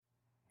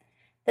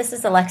This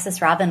is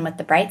Alexis Robin with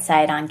The Bright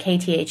Side on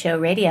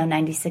KTHO Radio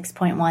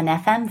 96.1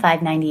 FM,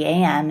 590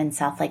 AM in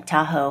South Lake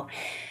Tahoe.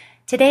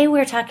 Today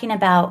we're talking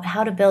about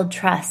how to build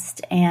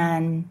trust,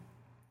 and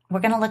we're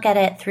going to look at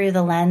it through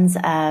the lens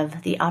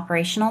of the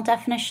operational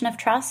definition of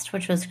trust,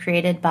 which was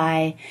created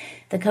by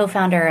the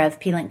co-founder of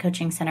P-Link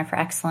Coaching Center for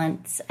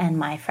Excellence and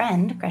my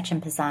friend,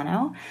 Gretchen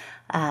Pisano,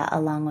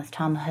 along with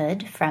Tom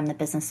Hood from the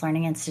Business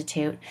Learning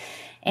Institute.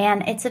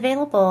 And it's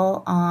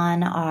available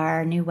on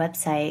our new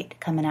website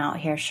coming out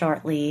here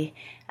shortly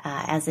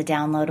as a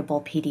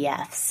downloadable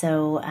PDF.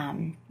 So,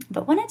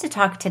 but wanted to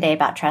talk today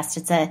about trust.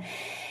 It's a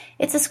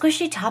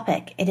squishy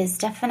topic. It is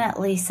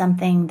definitely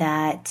something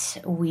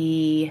that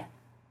we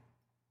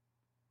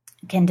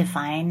can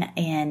define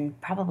in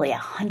probably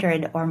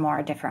 100 or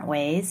more different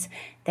ways.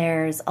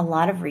 There's a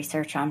lot of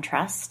research on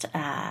trust.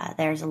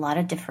 There's a lot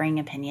of differing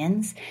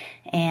opinions,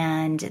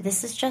 and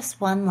this is just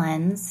one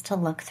lens to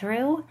look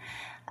through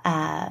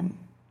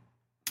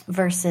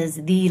versus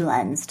the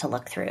lens to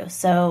look through.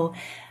 So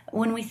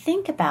when we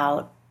think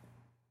about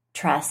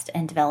trust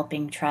and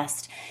developing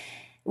trust,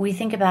 we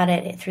think about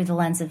it through the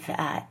lens of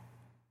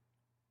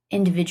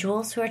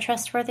individuals who are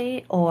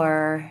trustworthy,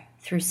 or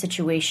through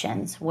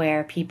situations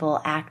where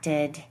people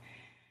acted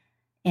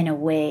in a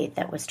way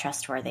that was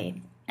trustworthy.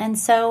 And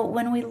so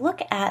when we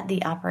look at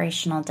the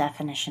operational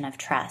definition of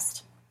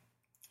trust,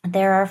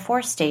 there are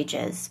 4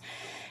 stages.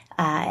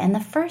 And the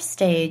first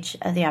stage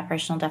of the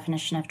operational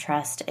definition of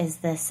trust is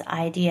this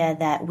idea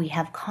that we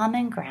have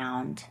common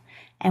ground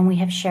and we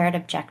have shared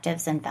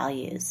objectives and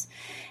values.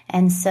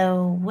 And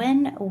so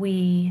when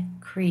we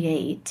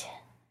create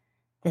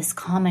this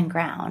common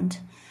ground,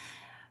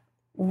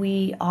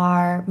 we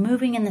are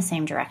moving in the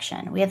same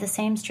direction. We have the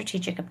same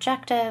strategic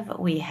objective.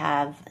 We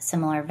have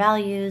similar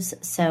values.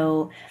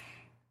 So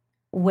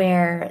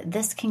where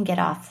this can get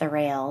off the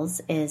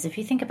rails is if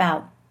you think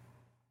about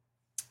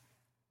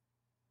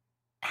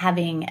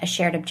having a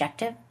shared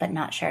objective but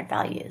not shared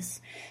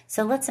values.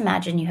 So let's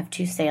imagine you have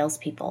 2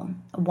 salespeople.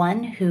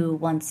 One who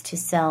wants to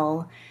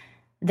sell,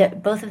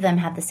 both of them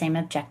have the same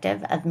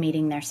objective of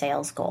meeting their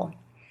sales goal.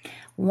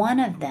 One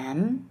of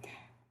them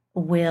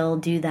will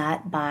do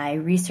that by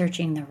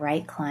researching the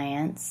right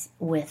clients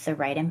with the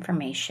right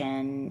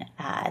information,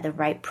 the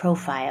right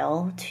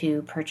profile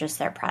to purchase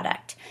their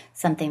product,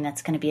 something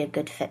that's going to be a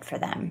good fit for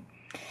them.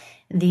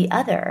 The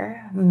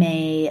other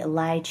may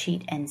lie,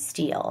 cheat, and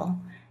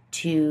steal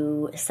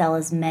to sell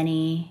as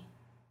many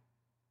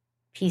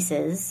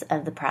pieces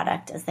of the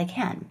product as they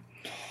can.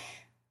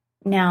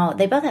 Now,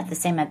 they both have the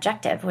same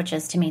objective, which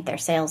is to meet their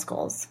sales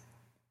goals.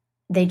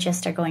 They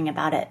just are going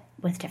about it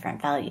with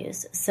different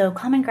values. So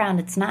common ground,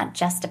 it's not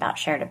just about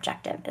shared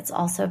objective. It's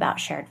also about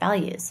shared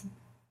values.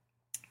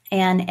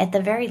 And at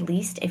the very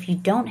least, if you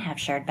don't have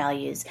shared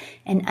values,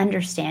 an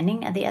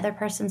understanding of the other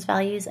person's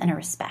values and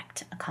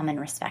a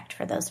common respect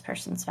for those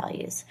person's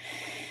values.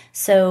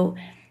 So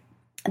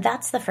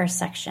that's the first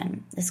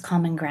section, this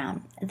common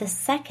ground. The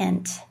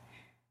second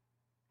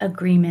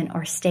agreement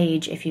or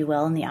stage, if you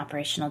will, in the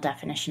operational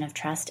definition of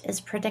trust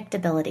is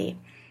predictability.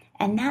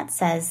 And that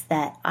says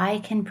that I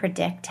can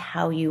predict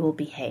how you will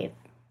behave.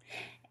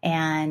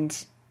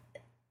 And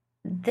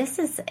this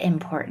is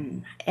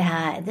important.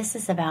 This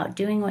is about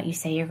doing what you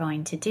say you're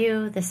going to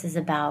do. This is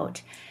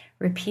about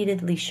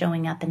repeatedly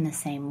showing up in the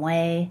same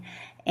way.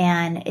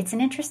 And it's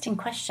an interesting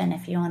question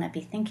if you want to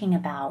be thinking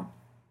about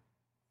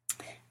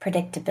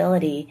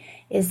predictability,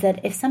 is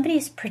that if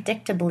somebody's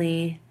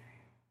predictably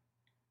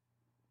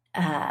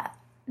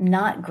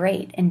not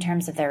great in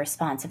terms of their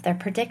response, if they're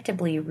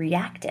predictably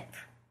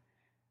reactive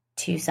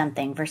to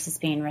something versus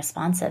being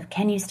responsive,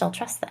 can you still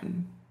trust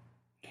them?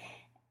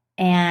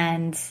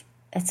 And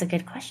it's a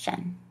good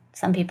question.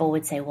 Some people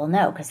would say, well,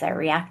 no, because they're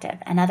reactive.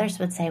 And others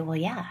would say, well,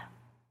 yeah,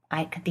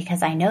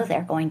 because I know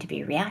they're going to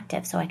be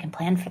reactive, so I can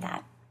plan for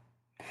that.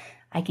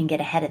 I can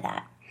get ahead of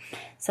that.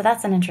 So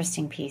that's an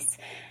interesting piece.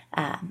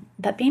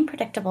 But being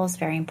predictable is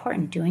very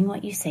important, doing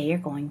what you say you're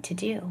going to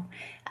do.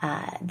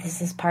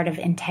 This is part of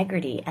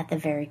integrity at the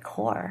very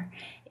core,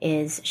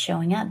 is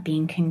showing up,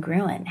 being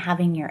congruent,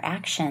 having your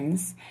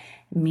actions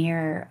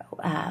mirror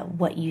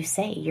what you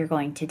say you're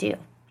going to do.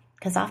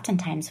 Because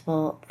oftentimes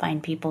we'll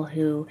find people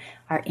who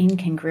are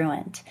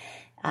incongruent.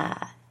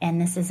 And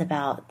this is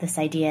about this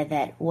idea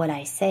that what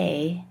I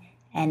say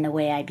and the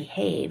way I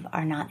behave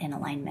are not in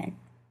alignment.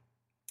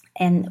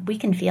 And we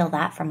can feel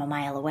that from a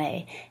mile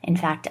away. In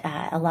fact,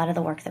 a lot of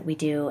the work that we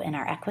do in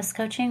our Equus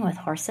coaching with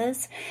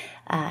horses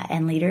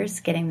and leaders,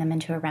 getting them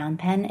into a round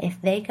pen,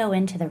 if they go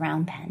into the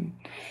round pen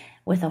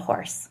with a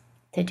horse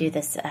to do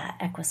this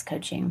Equus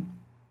coaching,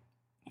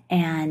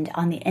 and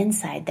on the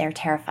inside, they're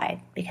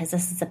terrified because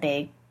this is a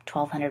big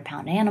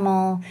 1,200-pound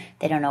animal.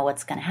 They don't know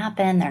what's going to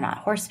happen. They're not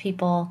horse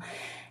people.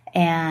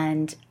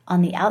 And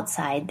on the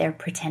outside, they're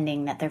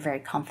pretending that they're very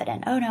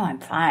confident. Oh, no, I'm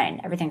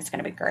fine. Everything's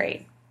going to be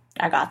great.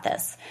 I got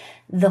this.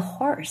 The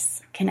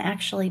horse can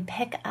actually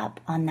pick up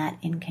on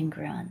that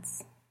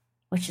incongruence,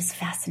 which is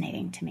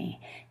fascinating to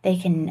me. They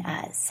can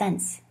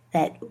sense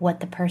that what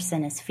the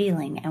person is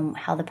feeling and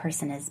how the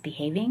person is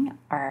behaving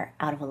are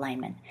out of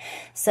alignment.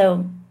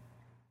 So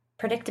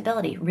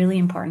predictability, really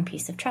important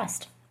piece of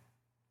trust.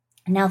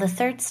 Now, the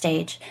third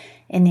stage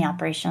in the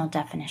operational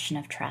definition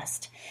of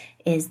trust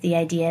is the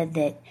idea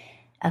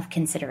of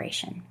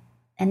consideration.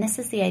 And this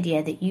is the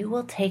idea that you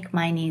will take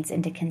my needs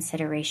into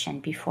consideration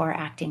before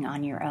acting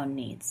on your own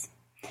needs.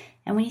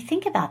 And when you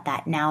think about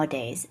that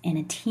nowadays in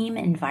a team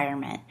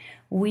environment,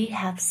 we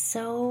have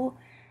so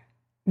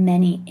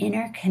many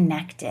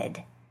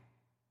interconnected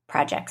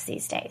projects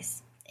these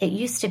days. It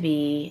used to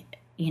be,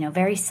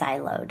 very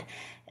siloed.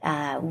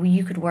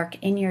 You could work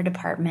in your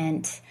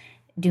department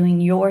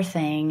doing your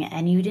thing,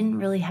 and you didn't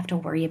really have to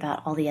worry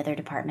about all the other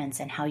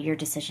departments and how your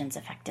decisions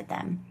affected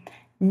them.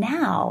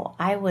 Now,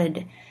 I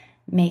would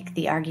make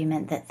the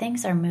argument that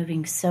things are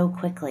moving so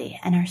quickly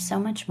and are so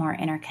much more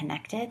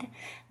interconnected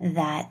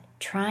that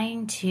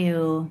trying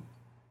to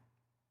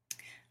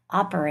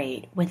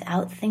operate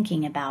without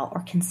thinking about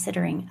or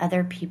considering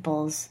other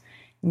people's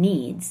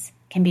needs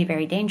can be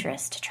very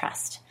dangerous to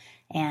trust,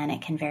 and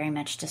it can very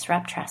much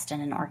disrupt trust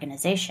in an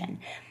organization.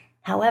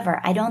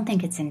 However, I don't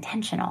think it's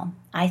intentional.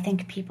 I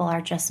think people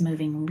are just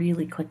moving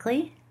really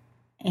quickly,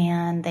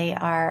 and they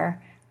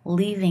are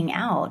leaving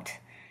out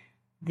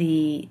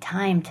the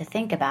time to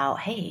think about,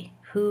 hey,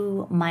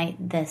 who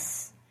might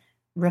this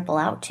ripple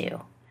out to?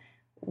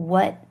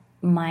 What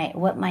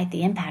might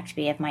the impact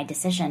be of my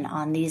decision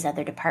on these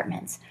other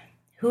departments?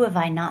 Who have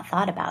I not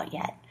thought about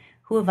yet?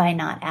 Who have I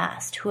not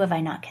asked? Who have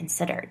I not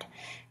considered?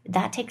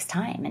 That takes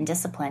time and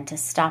discipline to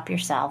stop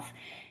yourself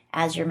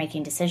as you're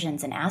making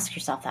decisions and ask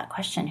yourself that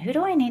question: who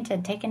do I need to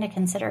take into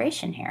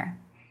consideration here?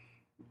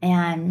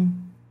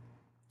 And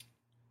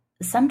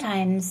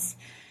sometimes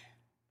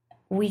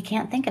we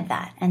can't think of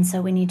that. And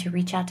so we need to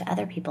reach out to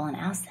other people and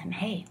ask them,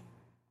 hey,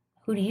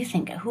 who do you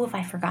think? Who have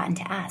I forgotten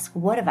to ask?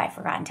 What have I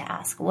forgotten to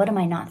ask? What am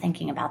I not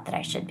thinking about that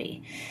I should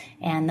be?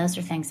 And those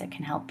are things that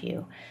can help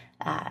you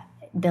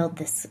build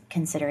this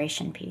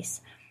consideration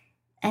piece.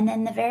 And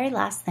then the very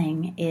last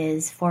thing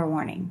is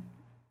forewarning.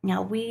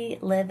 Now, we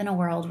live in a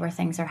world where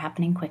things are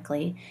happening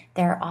quickly.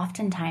 There are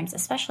often times,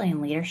 especially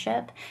in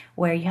leadership,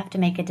 where you have to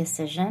make a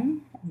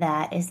decision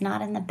that is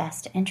not in the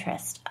best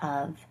interest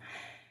of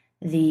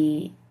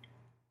the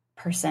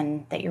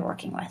person that you're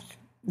working with.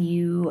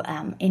 You,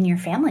 in your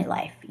family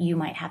life, you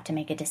might have to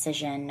make a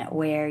decision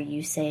where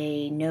you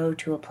say no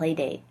to a play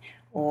date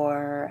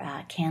or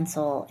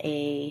cancel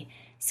a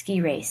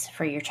ski race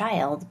for your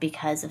child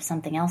because of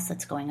something else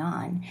that's going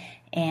on.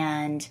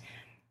 And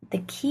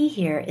the key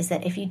here is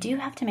that if you do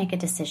have to make a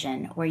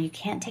decision where you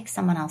can't take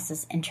someone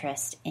else's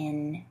interest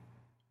in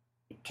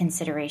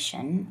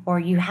consideration, or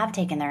you have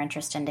taken their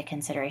interest into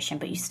consideration,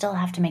 but you still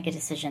have to make a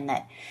decision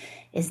that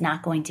is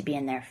not going to be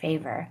in their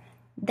favor,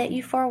 that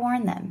you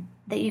forewarn them,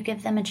 that you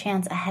give them a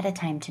chance ahead of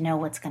time to know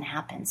what's going to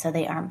happen so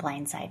they aren't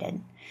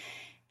blindsided.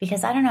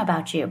 Because I don't know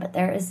about you, but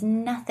there is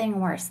nothing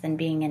worse than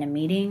being in a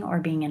meeting or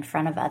being in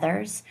front of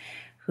others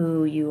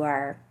who you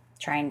are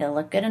trying to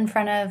look good in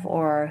front of,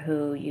 or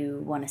who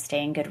you want to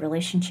stay in good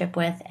relationship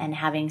with, and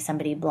having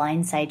somebody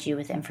blindside you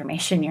with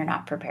information you're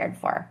not prepared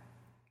for.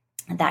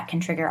 That can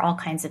trigger all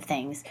kinds of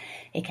things.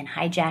 It can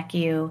hijack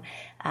you,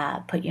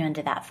 put you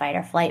into that fight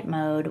or flight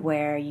mode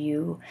where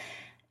you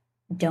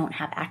don't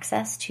have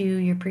access to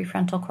your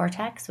prefrontal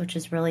cortex, which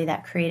is really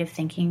that creative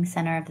thinking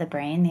center of the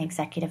brain, the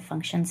executive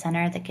function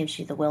center that gives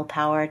you the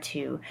willpower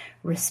to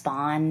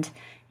respond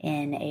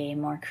in a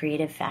more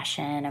creative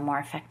fashion, a more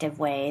effective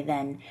way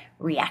than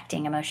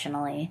reacting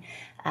emotionally.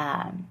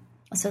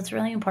 So it's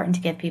really important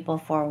to give people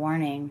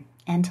forewarning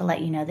and to let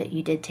you know that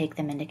you did take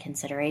them into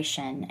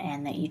consideration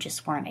and that you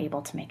just weren't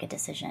able to make a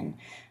decision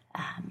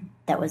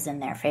that was in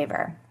their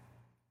favor.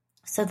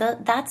 So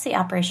that's the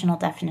operational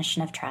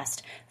definition of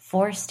trust.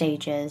 4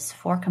 stages,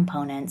 4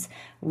 components,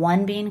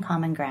 1 being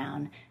common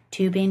ground,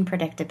 2 being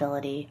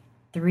predictability,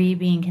 3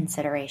 being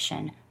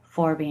consideration,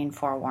 4 being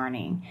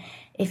forewarning.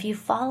 If you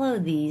follow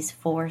these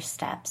 4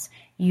 steps,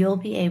 you'll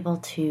be able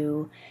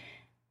to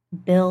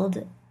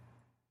build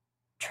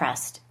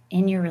trust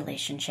in your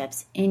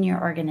relationships, in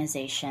your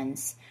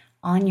organizations,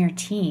 on your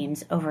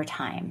teams over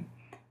time.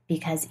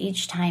 Because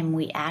each time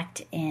we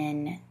act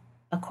in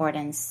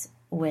accordance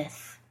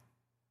with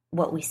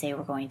what we say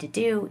we're going to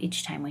do,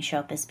 each time we show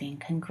up as being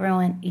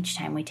congruent, each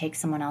time we take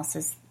someone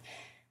else's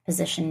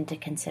position into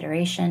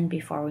consideration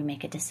before we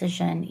make a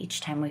decision,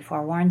 each time we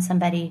forewarn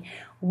somebody,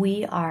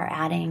 we are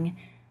adding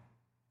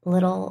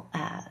little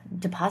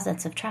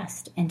deposits of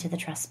trust into the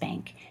trust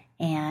bank.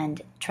 And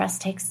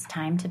trust takes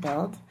time to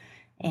build,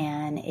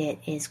 and it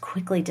is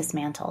quickly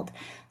dismantled.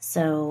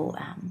 So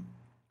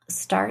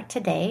start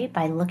today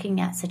by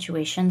looking at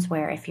situations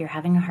where, if you're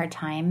having a hard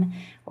time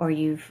or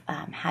you've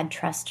had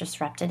trust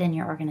disrupted in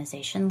your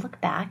organization, look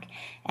back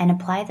and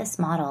apply this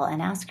model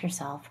and ask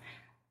yourself,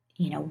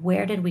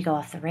 where did we go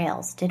off the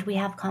rails? Did we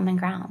have common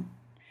ground?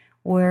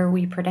 Were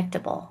we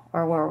predictable,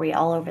 or were we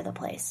all over the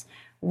place?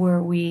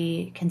 Were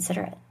we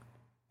considerate?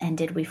 And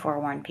did we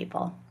forewarn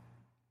people?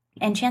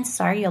 And chances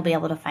are you'll be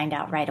able to find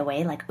out right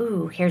away, like,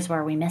 ooh, here's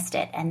where we missed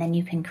it. And then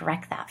you can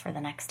correct that for the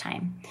next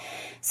time.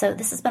 So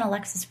this has been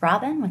Alexis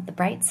Robin with The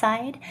Bright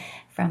Side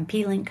from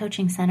P-Link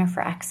Coaching Center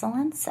for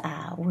Excellence.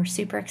 We're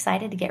super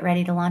excited to get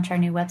ready to launch our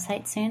new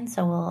website soon.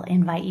 So we'll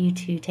invite you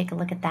to take a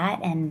look at that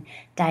and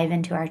dive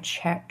into our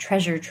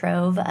treasure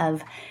trove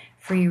of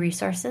free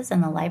resources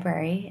in the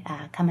library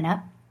coming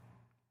up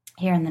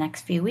here in the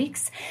next few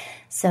weeks.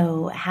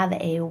 So have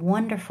a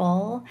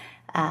wonderful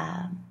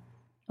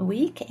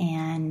week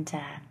and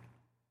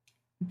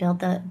build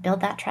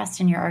that trust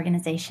in your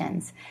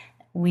organizations.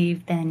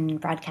 We've been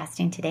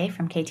broadcasting today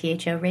from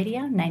KTHO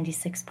Radio,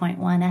 96.1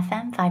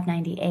 FM,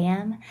 590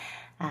 AM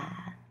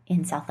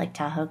in South Lake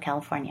Tahoe,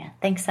 California.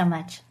 Thanks so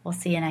much. We'll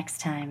see you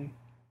next time.